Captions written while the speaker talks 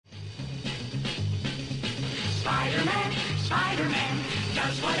Spider-Man, Spider-Man,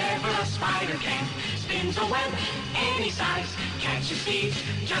 does whatever a spider can. Spins a web any size, catches thieves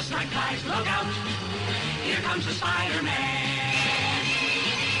just like flies. Look out, here comes the Spider-Man.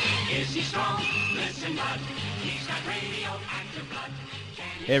 Is he strong? Listen, bud, he's got radioactive blood.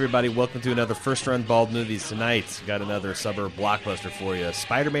 Hey everybody, welcome to another First Run Bald Movies tonight. Got another suburb blockbuster for you.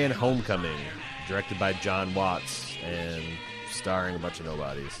 Spider-Man Homecoming, directed by John Watts and starring a bunch of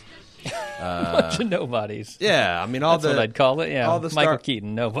nobodies. A bunch of nobodies. Yeah, I mean That's what I'd call it. Yeah, all the Michael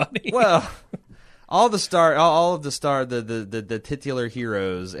Keaton, nobody. Well, all of the titular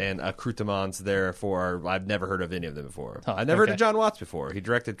heroes and accoutrements therefore I've never heard of any of them before. I've never heard of John Watts before. He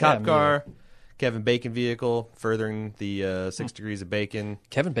directed Cop Car, Kevin Bacon Vehicle, Furthering the 6 Degrees of Bacon.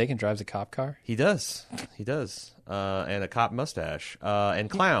 Kevin Bacon drives a cop car? He does. And a cop mustache.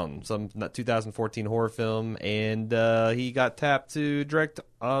 And Clown, some 2014 horror film. And he got tapped to direct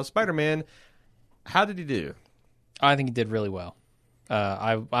Spider-Man. How did he do? I think he did really well.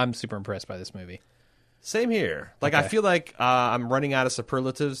 I'm super impressed by this movie. Same here. Like, Okay. I feel like I'm running out of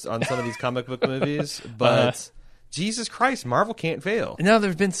superlatives on some of these comic book movies, but Jesus Christ, Marvel can't fail. No,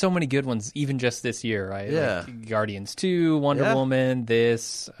 there's been so many good ones, even just this year, right? Yeah. Like Guardians 2, Wonder Yeah. Woman,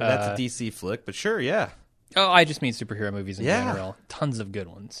 this. That's a DC flick, but sure, yeah. Oh, I just mean superhero movies in Yeah. general. Tons of good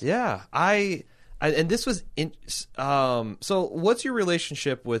ones. Yeah, and this was in. So, what's your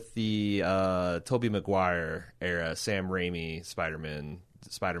relationship with the Tobey Maguire era, Sam Raimi Spider-Man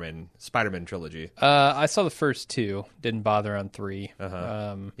trilogy? I saw the first 2. Didn't bother on 3.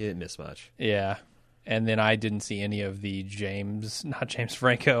 You didn't miss much. Yeah. And then I didn't see any of the not James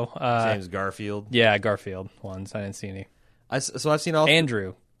Franco. James Garfield. Yeah, Garfield ones. I didn't see any. So I've seen all.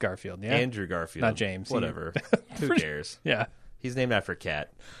 Andrew Garfield, yeah? Andrew Garfield, Not James. Whatever. Who cares? Yeah. He's named after a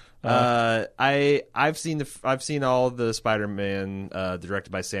cat. I've seen all the Spider-Man directed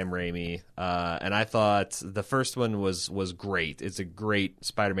by Sam Raimi, and I thought the first one was great. It's a great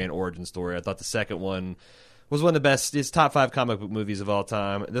Spider-Man origin story. I thought the second one was one of the best. It's top 5 comic book movies of all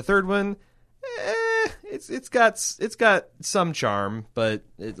time. The third one, it's got some charm, but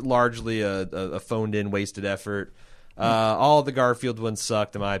it's largely a phoned in, wasted effort. All the Garfield ones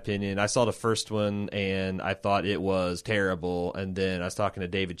sucked, in my opinion. I saw the first one, and I thought it was terrible. And then I was talking to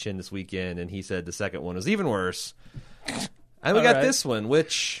David Chin this weekend, and he said the second one was even worse. And we got this one,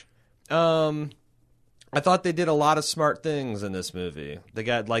 which I thought they did a lot of smart things in this movie. They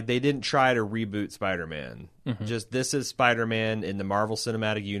didn't try to reboot Spider-Man. Just this is Spider-Man in the Marvel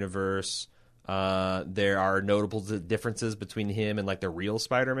Cinematic Universe. There are notable differences between him and like the real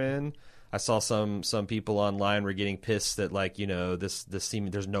Spider-Man. I saw some people online were getting pissed that this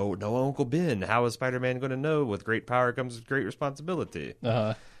there's no Uncle Ben. How is Spider-Man going to know? With great power comes great responsibility.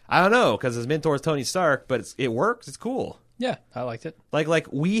 I don't know, because his mentor is Tony Stark, but it works. It's cool. Yeah, I liked it.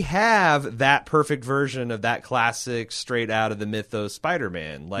 Like we have that perfect version of that classic, straight out of the mythos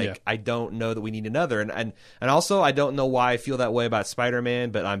Spider-Man. I don't know that we need another, and also I don't know why I feel that way about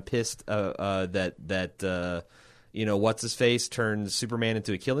Spider-Man, but I'm pissed that what's his face turns Superman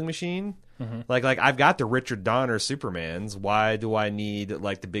into a killing machine. Like I've got the Richard Donner Supermans. Why do I need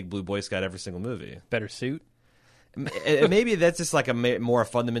the big blue Boy Scout every single movie? Better suit. Maybe that's just like a more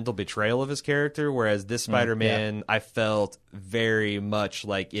fundamental betrayal of his character. Whereas this Spider-Man, I felt very much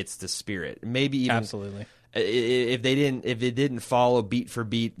like it's the spirit. Maybe even Absolutely. If it didn't follow beat for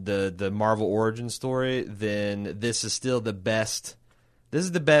beat the Marvel origin story, then this is still the best. This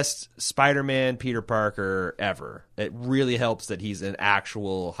is the best Spider-Man Peter Parker ever. It really helps that he's an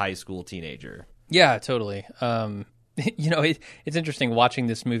actual high school teenager. Yeah, totally. It's interesting watching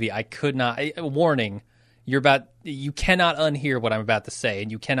this movie. I could not. Warning: you cannot unhear what I'm about to say,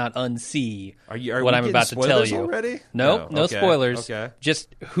 and you cannot unsee what I'm about to tell you. Already? No Okay. spoilers. Okay.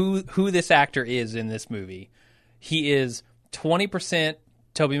 Just who this actor is in this movie. He is 20%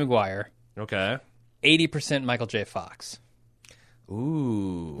 Tobey Maguire, Okay. 80% Michael J. Fox.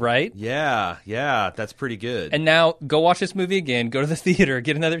 Ooh. Right? Yeah, that's pretty good. And now go watch this movie again, go to the theater,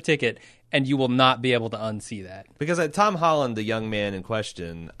 get another ticket, and you will not be able to unsee that. Because Tom Holland, the young man in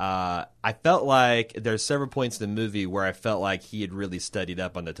question, I felt like there's several points in the movie where I felt like he had really studied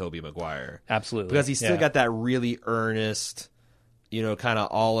up on the Tobey Maguire. Absolutely. Because he's still got that really earnest, kind of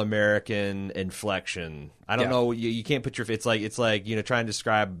all-American inflection. I don't know, you can't put it's like trying to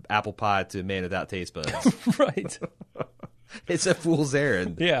describe apple pie to a man without taste buds. Right. It's a fool's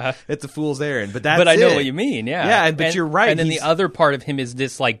errand. Yeah. It's a fool's errand. But I know what you mean, yeah. Yeah, but you're right. And then the other part of him is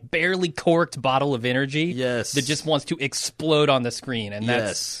this barely corked bottle of energy Yes. that just wants to explode on the screen. And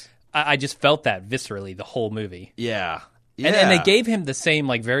that's I just felt that viscerally the whole movie. Yeah. And they gave him the same,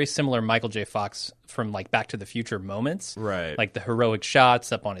 like, very similar Michael J. Fox from, like, Back to the Future moments. Right. Like, the heroic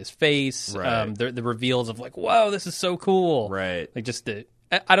shots up on his face. Right. The reveals of, like, whoa, this is so cool. Right. Like, just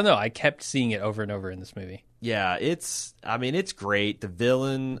I don't know. I kept seeing it over and over in this movie. Yeah, it's great. The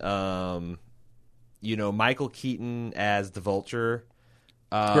villain, Michael Keaton as the Vulture.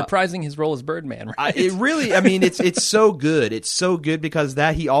 Reprising his role as Birdman, right? It's so good. It's so good because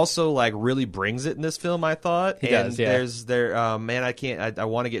that he also like really brings it in this film. I thought he does. Yeah. I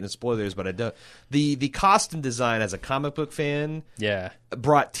want to get into spoilers, but I don't. The costume design as a comic book fan,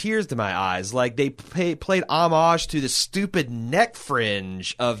 brought tears to my eyes. Like they played homage to the stupid neck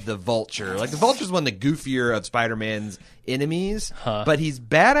fringe of the Vulture. Like the Vulture's one of the goofier of Spider-Man's enemies, but he's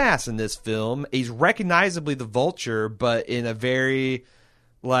badass in this film. He's recognizably the Vulture, but in a very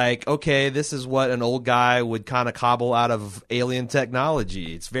like, okay, this is what an old guy would kind of cobble out of alien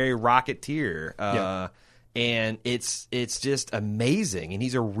technology. It's very Rocketeer, and it's just amazing. And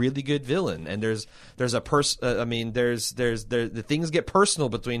he's a really good villain. And there's the things get personal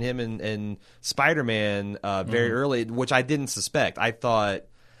between him and Spider-Man very early, which I didn't suspect. I thought,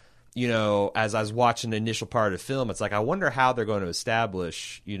 as I was watching the initial part of the film, it's like I wonder how they're going to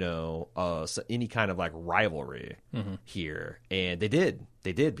establish, any kind of like rivalry here, and they did.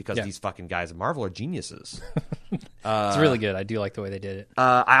 They did because these fucking guys at Marvel are geniuses. It's really good. I do like the way they did it.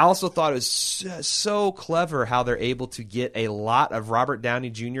 I also thought it was so clever how they're able to get a lot of Robert Downey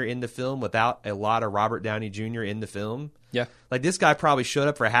Jr. in the film without a lot of Robert Downey Jr. in the film. Yeah. Like this guy probably showed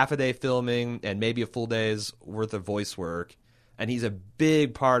up for half a day filming and maybe a full day's worth of voice work, and he's a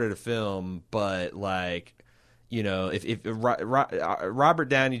big part of the film, but like, if Robert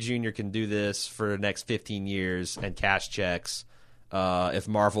Downey Jr. can do this for the next 15 years and cash checks, if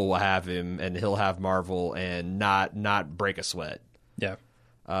Marvel will have him and he'll have Marvel and not break a sweat. Yeah.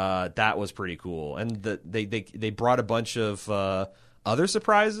 That was pretty cool. And they brought a bunch of other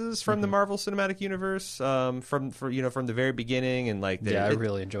surprises from the Marvel Cinematic Universe from the very beginning, and like I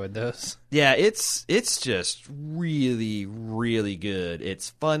really enjoyed those. Yeah, it's just really, really good.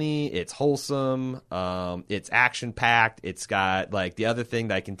 It's funny, it's wholesome, it's action packed. It's got like the other thing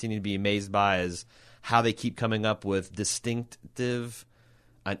that I continue to be amazed by is how they keep coming up with distinctive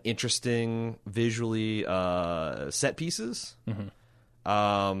and interesting visually set pieces.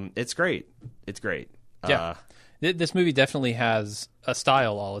 It's great. It's great. Yeah. This movie definitely has a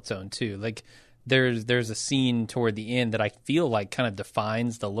style all its own too. Like there's a scene toward the end that I feel like kind of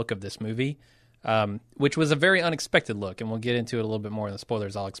defines the look of this movie, which was a very unexpected look, and we'll get into it a little bit more in the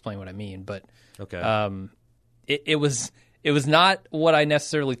spoilers. I'll explain what I mean, but okay. It was not what I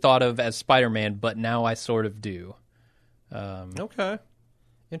necessarily thought of as Spider-Man, but now I sort of do. Okay.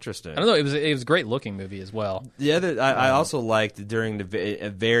 Interesting. I don't know. It was a great looking movie as well. I also liked during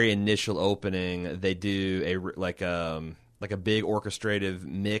the very initial opening, they do a big orchestrative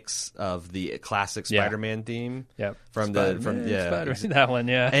mix of the classic Spider-Man theme. Yep. Spider-Man, that one,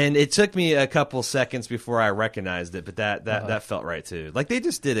 yeah. And it took me a couple seconds before I recognized it, but that felt right too. Like they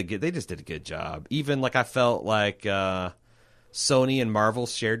just did a good job. Even like I felt like Sony and Marvel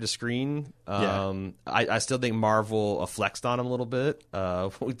shared the screen. I still think Marvel flexed on them a little bit.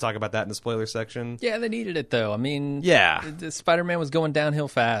 We talk about that in the spoiler section. Yeah, they needed it though. I mean, Spider-Man was going downhill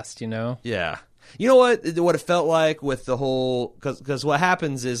fast, Yeah. You know what it felt like with the whole because what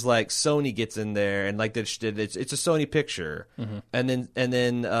happens is like Sony gets in there and like it's a Sony picture, and then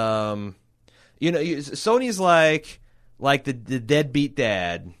Sony's like the deadbeat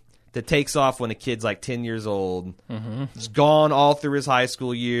dad that takes off when a kid's like 10 years old. He's gone all through his high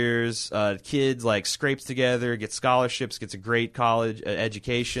school years. Kid like scrapes together, gets scholarships, gets a great college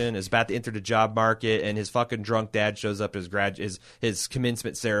education, is about to enter the job market, and his fucking drunk dad shows up at his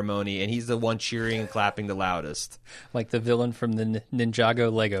commencement ceremony, and he's the one cheering and clapping the loudest. Like the villain from the Ninjago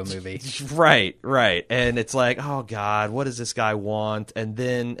Lego movie. Right. And it's like, oh God, what does this guy want? And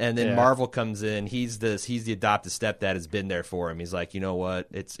then Marvel comes in. He's the adopted stepdad, has been there for him. He's like, you know what?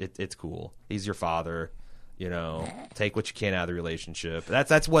 It's cool. He's your father. Take what you can out of the relationship.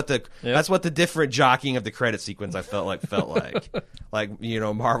 That's what the different jockeying of the credit sequence I felt like. Like,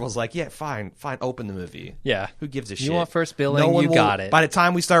 Marvel's like, yeah, fine, open the movie. Yeah. Who gives a shit? You want first billing, got it. By the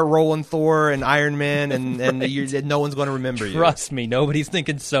time we start rolling Thor and Iron Man and no one's going to remember you. Trust me, nobody's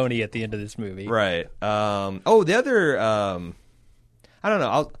thinking Sony at the end of this movie. Right. The other I don't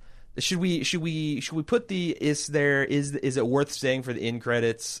know. Should we put the is it worth saying for the end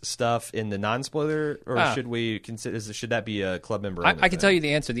credits stuff in the non-spoiler, or should we consider should that be a club member? I can tell you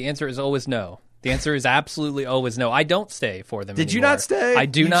the answer. The answer is always no. The answer is absolutely always no. I don't stay for them. Did anymore. you not stay? I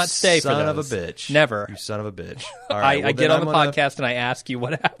do not stay for those. Son of a bitch. Never. You son of a bitch. All right, I get on the podcast and I ask you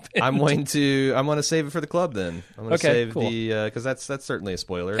what happened. I'm going to save it for the club then. I'm going to save cool. because that's certainly a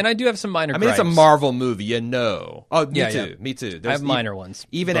spoiler. And I do have some minor. I mean, gripes. it's a Marvel movie, you know. Oh, me Yeah, too. yeah. Me too. I have minor ones.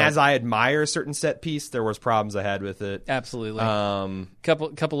 Even as I admire a certain set piece, there was problems I had with it. Absolutely.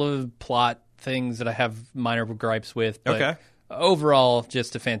 Couple of plot things that I have minor gripes with. But Okay. Overall,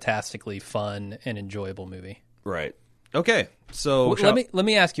 just a fantastically fun and enjoyable movie. Right. Okay. So Let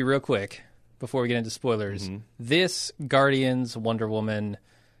me ask you real quick before we get into spoilers. Mm-hmm. This Guardians, Wonder Woman,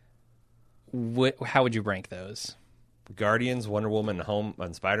 how would you rank those? Guardians, Wonder Woman,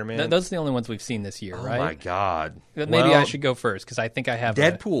 and Spider-Man. Those are the only ones we've seen this year, right? Oh my god. Maybe I should go first because I think I have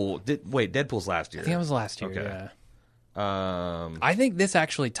Deadpool. Deadpool's last year. I think it was last year. Okay. Yeah. Um, I think this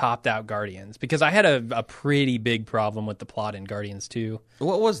actually topped out Guardians because I had a pretty big problem with the plot in Guardians 2.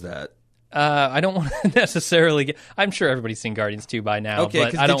 what was that? I don't want to necessarily get. I'm sure everybody's seen Guardians 2 by now. Okay,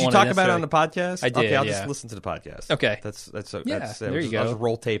 but I don't did you want talk to about it on the podcast? I did. Okay, I'll yeah. just listen to the podcast. Okay. That's there you go. I'll just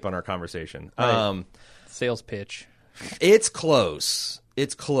roll tape on our conversation. Right. Sales pitch. It's close.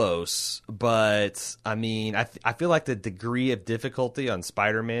 It's close, but I mean, I feel like the degree of difficulty on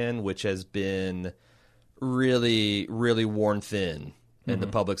Spider-Man, which has been really, really worn thin in the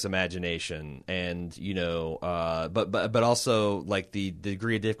public's imagination, and but also like the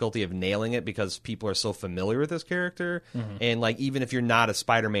degree of difficulty of nailing it because people are so familiar with this character, and like even if you're not a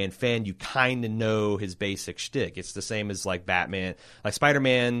Spider-Man fan, you kind of know his basic shtick. It's the same as like Batman, like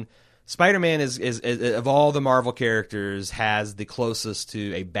Spider-Man. Spider-Man is of all the Marvel characters has the closest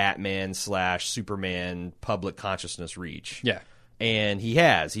to a Batman / Superman public consciousness reach. Yeah. And he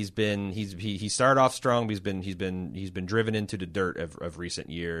has. He started off strong, but he's been driven into the dirt of recent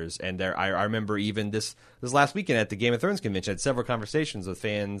years. And I remember even this last weekend at the Game of Thrones convention, I had several conversations with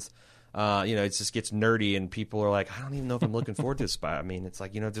fans. It just gets nerdy, and people are like, I don't even know if I'm looking forward to this. I mean, it's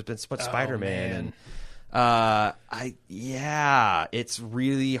like there's been so much Spider-Man, and it's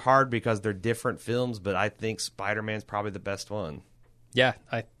really hard because they're different films. But I think Spider-Man's probably the best one. Yeah,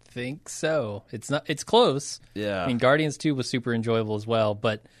 I think so. It's close. Yeah. I mean, Guardians 2 was super enjoyable as well,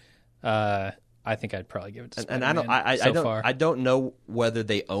 but I think I'd probably give it to Spider-Man. And far. I don't know whether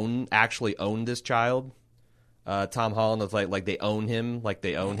they actually own this child. Tom Holland is like they own him like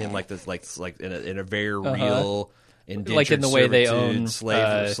this like in a very real indentured like in the way they own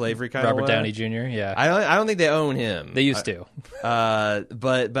slavery kind Robert of way. Downey Jr. Yeah, I don't think they own him. they used to.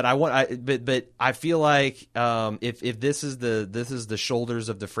 But I feel like if this is the shoulders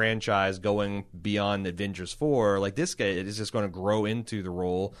of the franchise going beyond Avengers 4, like this guy is just going to grow into the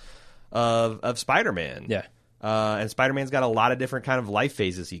role of Spider-Man. Yeah. And Spider-Man's got a lot of different kind of life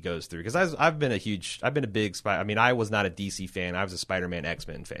phases he goes through. Because I've been a big I mean, I was not a DC fan. I was a Spider-Man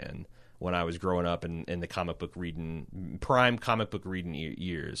X-Men fan when I was growing up in the prime comic book reading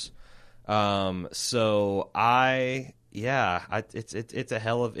years. It's a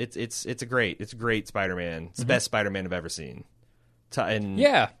great Spider-Man. It's the best Spider-Man I've ever seen. I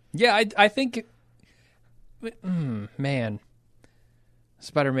think, man,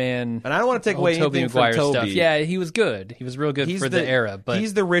 Spider-Man. And I don't want to take away anything from Tobey. Stuff. Yeah, he was good. He was real good for the era. But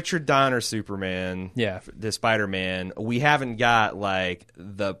he's the Richard Donner Superman. Yeah, the Spider-Man. We haven't got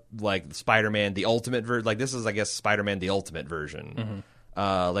the Spider-Man the Ultimate version. Like this is, I guess, Spider-Man the Ultimate version.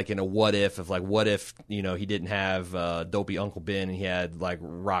 Like in a what if he didn't have dopey Uncle Ben and he had like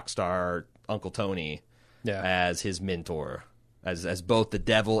rock star Uncle Tony as his mentor. As both the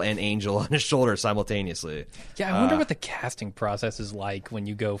devil and angel on his shoulder simultaneously. Yeah, I wonder what the casting process is like when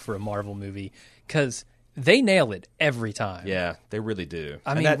you go for a Marvel movie, because they nail it every time. Yeah, they really do.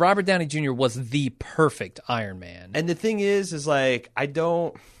 I mean, Robert Downey Jr. was the perfect Iron Man. And the thing is like,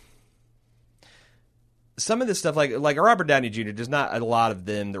 some of this stuff, like Robert Downey Jr., there's not a lot of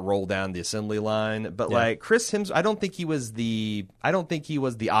them that roll down the assembly line, but like Chris Hemsworth, I don't think he was the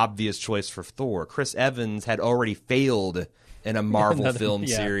obvious choice for Thor. Chris Evans had already failed in a Marvel film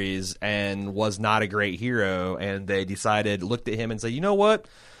series and was not a great hero, and they looked at him and said, you know what?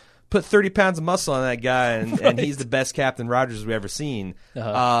 Put 30 pounds of muscle on that guy, and he's the best Captain Rogers we've ever seen.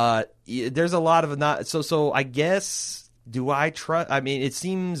 There's a lot of not so I guess, do I trust? I mean, it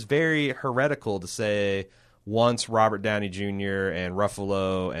seems very heretical to say once Robert Downey Jr. and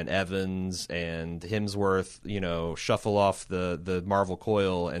Ruffalo and Evans and Hemsworth, shuffle off the Marvel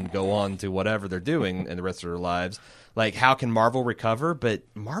coil and go on to whatever they're doing in the rest of their lives. Like, how can Marvel recover? But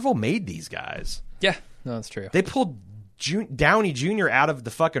Marvel made these guys. Yeah, no, that's true. They pulled Downey Jr. out of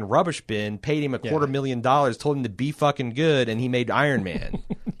the fucking rubbish bin, paid him $250,000, told him to be fucking good, and he made Iron Man.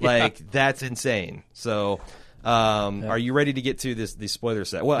 Like, that's insane. So, Are you ready to get to the spoiler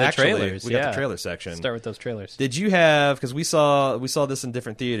set? Well, the actually, trailers, we got the trailer section. Start with those trailers. Did you have, because we saw this in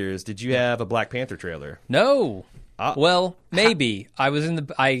different theaters, did you have a Black Panther trailer? No. Well, maybe. I was in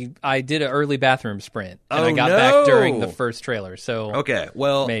I did an early bathroom sprint, and I got back during the first trailer. So okay,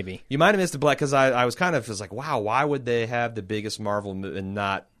 well, maybe you might have missed a Black, because I was kind of just like, wow, why would they have the biggest Marvel and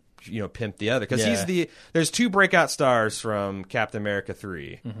not pimp the other? Because there's two breakout stars from Captain America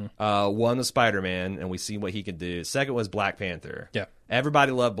 3. One was Spider-Man, and we see what he can do. Second was Black Panther. Yeah.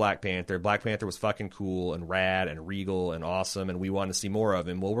 Everybody loved Black Panther. Black Panther was fucking cool and rad and regal and awesome, and we wanted to see more of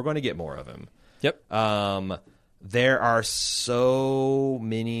him. Well, we're going to get more of him. Yep. There are so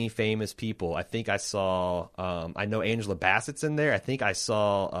many famous people. I think I saw, I know Angela Bassett's in there. I think I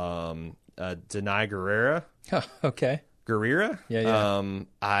saw Denai Guerrera. Oh, okay. Guerrera? Yeah.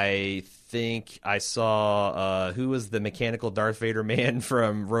 I think I saw, who was the mechanical Darth Vader man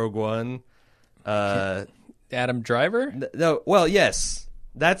from Rogue One? Adam Driver? No, well, yes.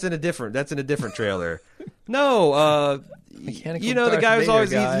 That's in a different trailer. No, the guy who's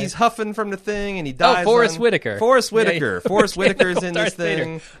always he's huffing from the thing and he dies. Oh, Forrest Whitaker. Forrest Whitaker. Forrest Whitaker's in this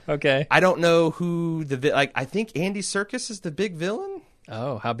thing. Okay. I don't know who I think Andy Serkis is the big villain.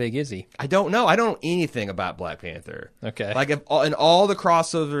 Oh, how big is he? I don't know. I don't know anything about Black Panther. Okay. Like in all the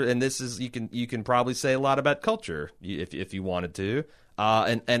crossover, and this is you can probably say a lot about culture if you wanted to.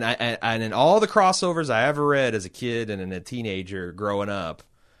 And in all the crossovers I ever read as a kid and a teenager growing up,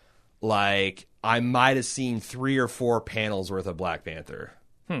 like I might have seen 3 or 4 panels worth of Black Panther.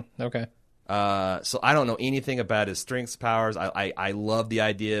 Okay. So I don't know anything about his strengths, powers. I love the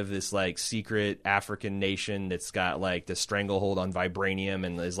idea of this like secret African nation that's got like the stranglehold on vibranium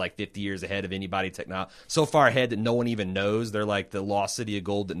and is like 50 years ahead of anybody technology. So far ahead that no one even knows. They're like the lost city of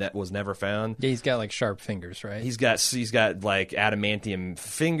gold that was never found. Yeah, he's got like sharp fingers, right? He's got like adamantium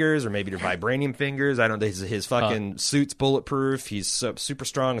fingers, or maybe they're vibranium fingers. I don't know. His fucking suit's bulletproof. He's super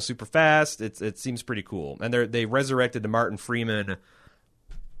strong and super fast. It seems pretty cool. And they resurrected the Martin Freeman.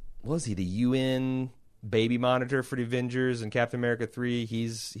 Was he the UN baby monitor for the Avengers and Captain America 3?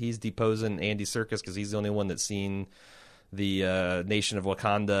 He's deposing Andy Serkis because he's the only one that's seen the nation of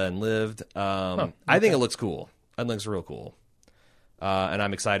Wakanda and lived. Okay. I think it looks cool. I think it looks real cool. And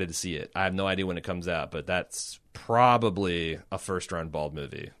I'm excited to see it. I have no idea when it comes out, but that's probably a first-run bald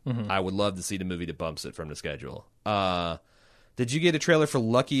movie. I would love to see the movie that bumps it from the schedule. Did you get a trailer for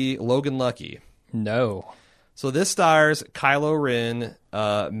Logan Lucky? No. So this stars Kylo Ren,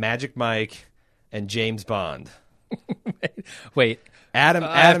 Magic Mike, and James Bond. Wait. Adam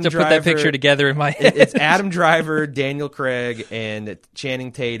I have to Driver, put that picture together in my head. It's Adam Driver, Daniel Craig, and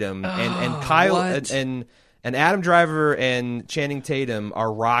Channing Tatum, and Kyle and Adam Driver and Channing Tatum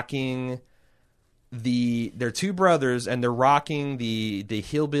are rocking they're two brothers, and they're rocking the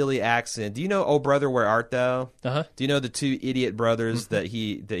hillbilly accent. Do you know "Oh Brother, Where Art Thou"? Uh-huh. Do you know the two idiot brothers that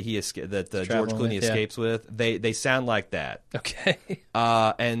George Clooney escapes with? They sound like that. Okay.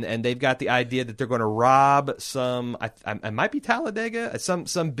 And they've got the idea that they're going to rob some. I might be Talladega,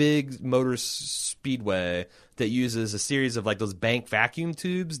 some big motor speedway that uses a series of like those bank vacuum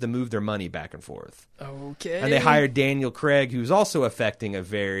tubes to move their money back and forth. Okay. And they hired Daniel Craig, who's also affecting a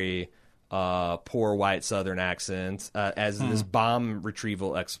very poor white Southern accent, as this bomb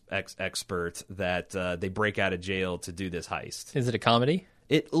retrieval expert that they break out of jail to do this heist. Is it a comedy?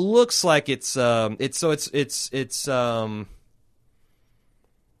 It looks like did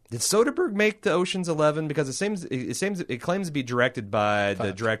Soderbergh make the Ocean's 11? Because it claims to be directed by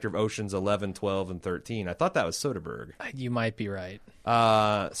the director of Ocean's 11, 12, and 13. I thought that was Soderbergh. You might be right.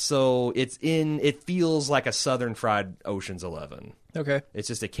 So it feels like a Southern fried Ocean's 11. Okay. It's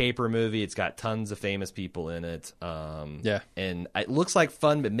just a caper movie. It's got tons of famous people in it. Yeah. And it looks like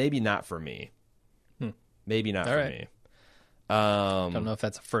fun, but maybe not for me. Maybe not for me. Don't know if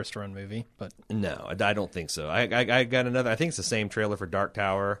that's a first run movie, but no, I don't think so. I got another. I think it's the same trailer for Dark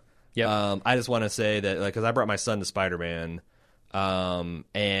Tower. Yeah. I just want to say that, like, because I brought my son to Spider-Man,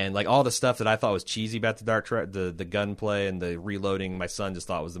 and like all the stuff that I thought was cheesy about the gunplay and the reloading, my son just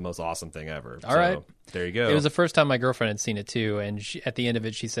thought was the most awesome thing ever. All right, there you go. It was the first time my girlfriend had seen it too, and at the end of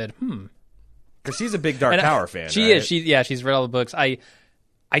it, she said, because she's a big Dark Tower fan. She is. She's read all the books. I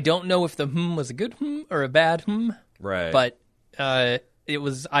don't know if the was a good or a bad right? But it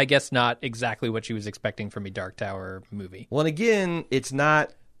was, I guess, not exactly what she was expecting from a Dark Tower movie. Well, and again, it's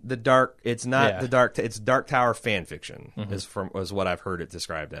not the Dark. It's not the Dark. It's Dark Tower fan fiction. Is what I've heard it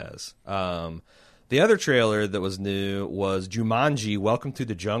described as. The other trailer that was new was Jumanji: Welcome to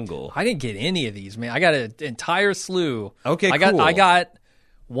the Jungle. I didn't get any of these, man. I got an entire slew. Okay, I got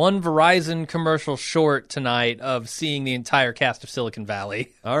one Verizon commercial short tonight of seeing the entire cast of Silicon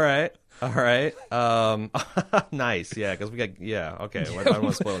Valley. All right. All right. Nice. Yeah, because we got. Yeah. Okay. I don't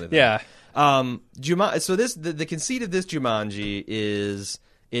want to spoil anything. Yeah. So the conceit of this Jumanji is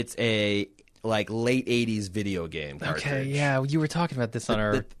it's a like late '80s video game cartridge. Okay. Yeah, you were talking about this on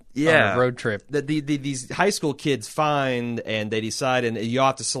our road trip. These high school kids find and they decide, and you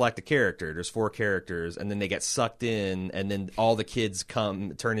have to select a character. There's 4 characters, and then they get sucked in, and then all the kids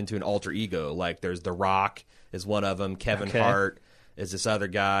turn into an alter ego. Like there's The Rock is one of them. Kevin Hart is this other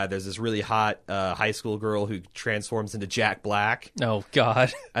guy. There's this really hot high school girl who transforms into Jack Black. Oh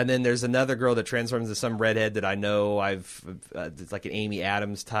God! And then there's another girl that transforms into some redhead that I know. It's like an Amy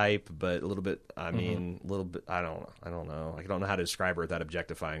Adams type, but a little bit. I mean, a little bit. I don't know. I don't know how to describe her without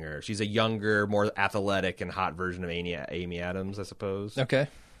objectifying her. She's a younger, more athletic and hot version of Amy Adams, I suppose. Okay.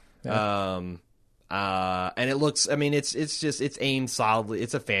 Yeah. And it looks. I mean, it's aimed solidly.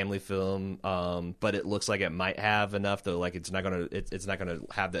 It's a family film, but it looks like it might have enough though. Like it's not gonna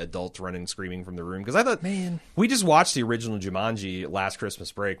have the adults running screaming from the room. Because I thought, man, we just watched the original Jumanji last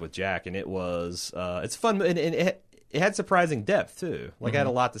Christmas break with Jack, and it was it's fun, and it had surprising depth too. Like I had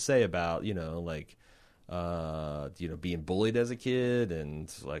a lot to say about being bullied as a kid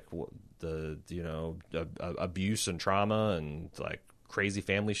and like the abuse and trauma and like crazy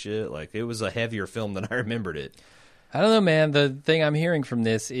family shit. Like it was a heavier film than I remembered it. I don't know, man. The thing I'm hearing from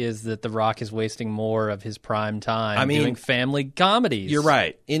this is that The Rock is wasting more of his prime time doing family comedies. You're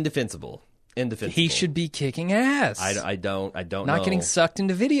right. Indefensible. He should be kicking ass. I don't know. Not getting sucked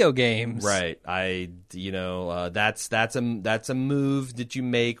into video games. Right. That's a move that you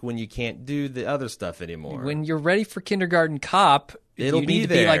make when you can't do the other stuff anymore. When you're ready for Kindergarten Cop, it'll be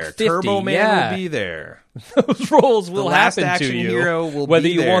there. Be like 50. Turbo Man will be there. Those roles will happen to you, hero will whether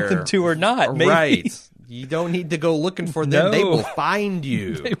be you there. Want them to or not. Maybe. Right. You don't need to go looking for them. No. They will find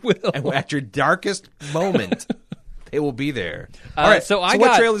you. They will. And at your darkest moment, they will be there. All right. So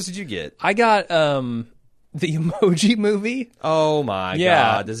what trailers did you get? I got the Emoji Movie. Oh my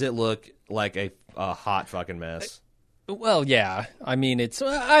God! Does it look like a hot fucking mess? Well, yeah. I mean, it's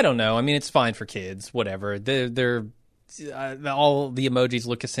I don't know. I mean, it's fine for kids. Whatever. They're all the emojis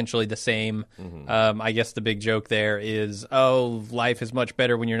look essentially the same. Mm-hmm. I guess the big joke there is, life is much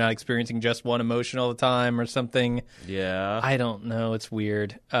better when you're not experiencing just one emotion all the time or something. Yeah. I don't know. It's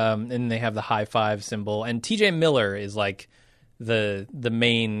weird. And they have the high five symbol. And TJ Miller is like the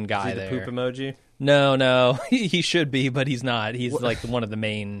main guy is he the there. Poop emoji? No. He should be, but he's not. He's like one of the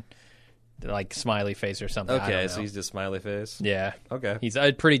main, like smiley face or something. Okay, so he's just smiley face? Yeah. Okay. He's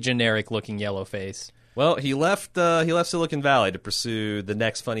a pretty generic looking yellow face. Well, he left Silicon Valley to pursue the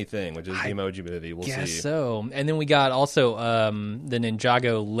next funny thing, which is the Emoji Movie. We'll see. So. And then we got also the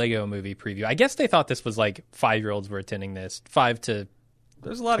Ninjago Lego Movie preview. I guess they thought this was like 5-year-olds were attending this. 5 to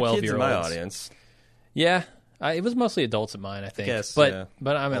There's a lot of kids in my audience. Yeah. It was mostly adults at mine, I think. Yes, but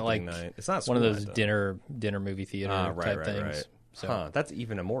I'm at like night. It's not one of those night, dinner movie theater type things. Right. So. That's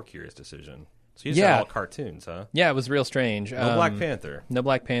even a more curious decision. So you said all cartoons, huh? Yeah, it was real strange. No Black Panther. No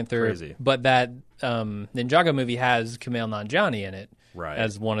Black Panther. Crazy. But that Ninjago movie has Kumail Nanjiani in it. Right.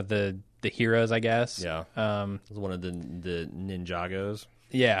 As one of the heroes, I guess. Yeah. As one of the Ninjagos.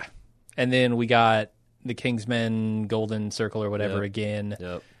 Yeah. And then we got the Kingsmen Golden Circle or whatever again.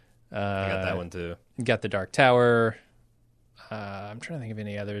 Yep. I got that one too. Got the Dark Tower. I'm trying to think of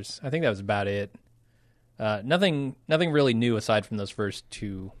any others. I think that was about it. Nothing really new aside from those first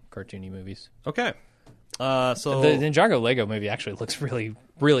 2 cartoony movies. Okay. So the Ninjago Lego movie actually looks really,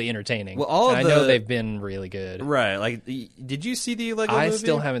 really entertaining. Well, I know they've been really good. Right. Like, did you see the Lego movie? I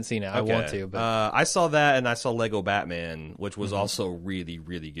still haven't seen it. Okay. I want to. But I saw that, and I saw Lego Batman, which was also really,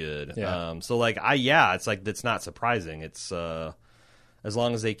 really good. Yeah. So like, it's like that's not surprising. It's as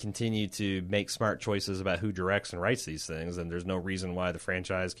long as they continue to make smart choices about who directs and writes these things, then there's no reason why the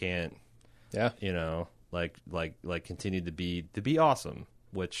franchise can't. Yeah. Like continue to be awesome,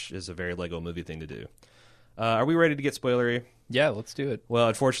 which is a very Lego movie thing to do. Are we ready to get spoilery? Yeah, let's do it. Well,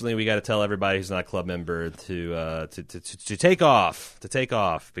 unfortunately, we got to tell everybody who's not a club member to take off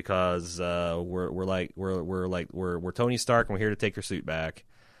because we're Tony Stark and we're here to take your suit back.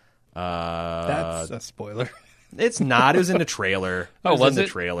 That's a spoiler. It's not. It was in the trailer. Was in it? The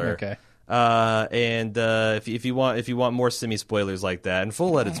trailer? Okay. And if you want more semi spoilers like that and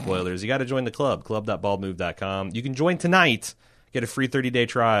full edit spoilers, you got to join the club, club.baldmove.com. You can join tonight, get a free 30-day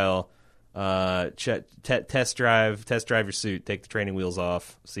trial, test drive your suit, take the training wheels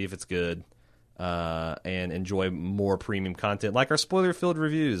off, see if it's good, and enjoy more premium content like our spoiler filled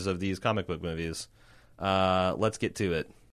reviews of these comic book movies. Let's get to it.